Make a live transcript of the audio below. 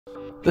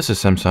This is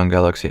Samsung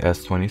Galaxy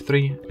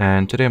S23,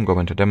 and today I'm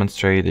going to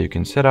demonstrate that you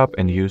can set up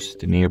and use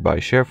the nearby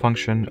share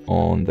function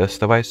on this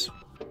device.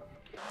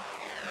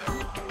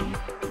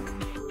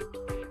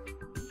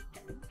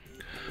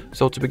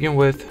 So to begin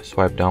with,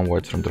 swipe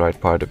downwards from the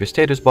right part of your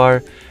status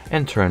bar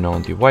and turn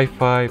on the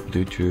Wi-Fi,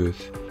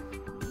 Bluetooth,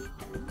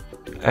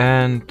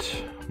 and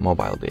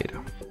mobile data.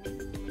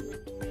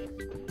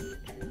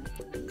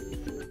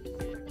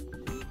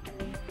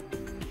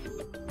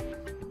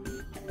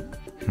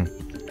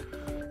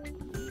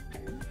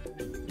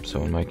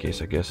 So in my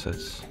case, I guess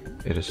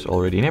it is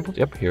already enabled.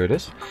 Yep, here it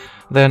is.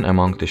 Then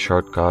among the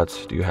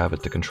shortcuts, you have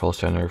at the control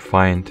center,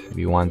 find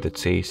the one that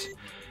says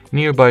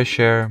nearby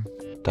share,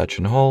 touch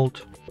and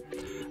hold.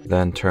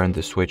 Then turn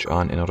the switch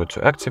on in order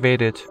to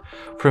activate it.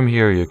 From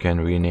here, you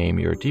can rename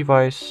your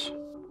device.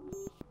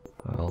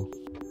 I'll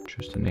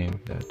choose the name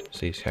that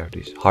says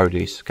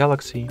HardReset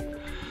Galaxy.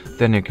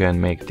 Then you can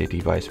make the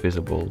device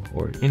visible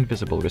or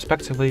invisible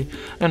respectively,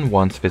 and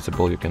once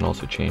visible you can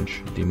also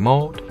change the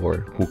mode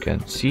or who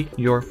can see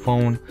your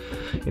phone.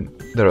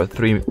 There are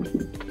three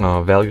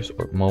values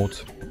or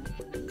modes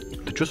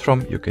to choose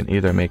from. You can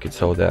either make it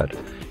so that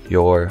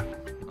your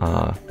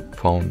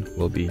phone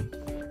will be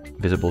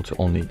visible to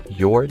only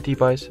your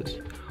devices,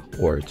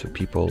 or to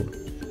people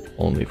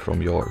only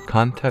from your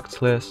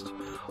contacts list,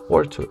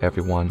 or to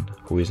everyone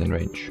who is in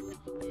range.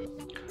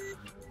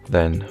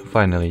 Then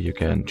finally you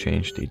can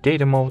change the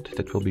data mode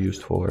that will be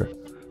used for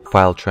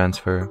file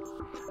transfer,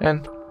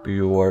 and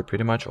you are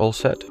pretty much all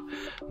set.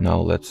 Now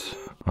let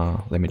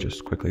me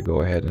just quickly go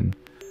ahead and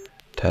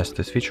test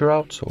this feature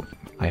out. So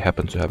I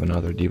happen to have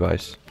another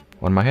device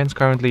on my hands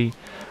currently,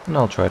 and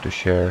I'll try to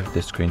share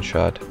this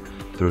screenshot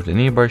through the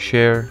nearby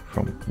share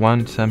from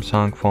one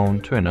Samsung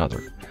phone to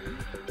another.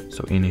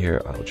 So in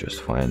here I'll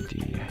just find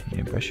the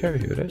nearby share.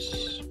 Here it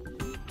is.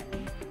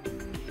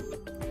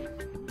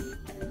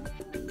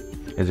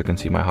 As you can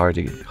see, my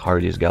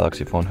HardReset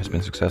Galaxy phone has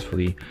been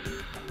successfully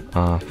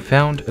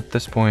found at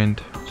this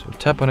point. So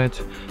tap on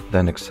it,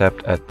 then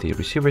accept at the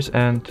receiver's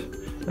end,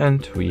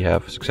 and we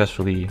have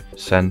successfully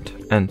sent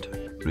and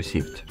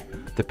received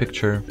the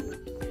picture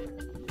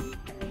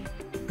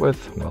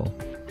with, well,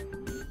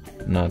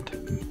 not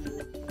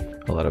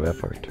a lot of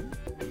effort.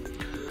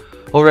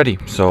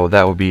 Alrighty, so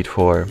that will be it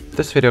for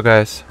this video,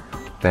 guys.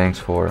 Thanks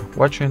for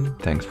watching,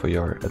 thanks for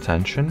your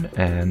attention,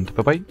 and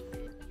bye-bye.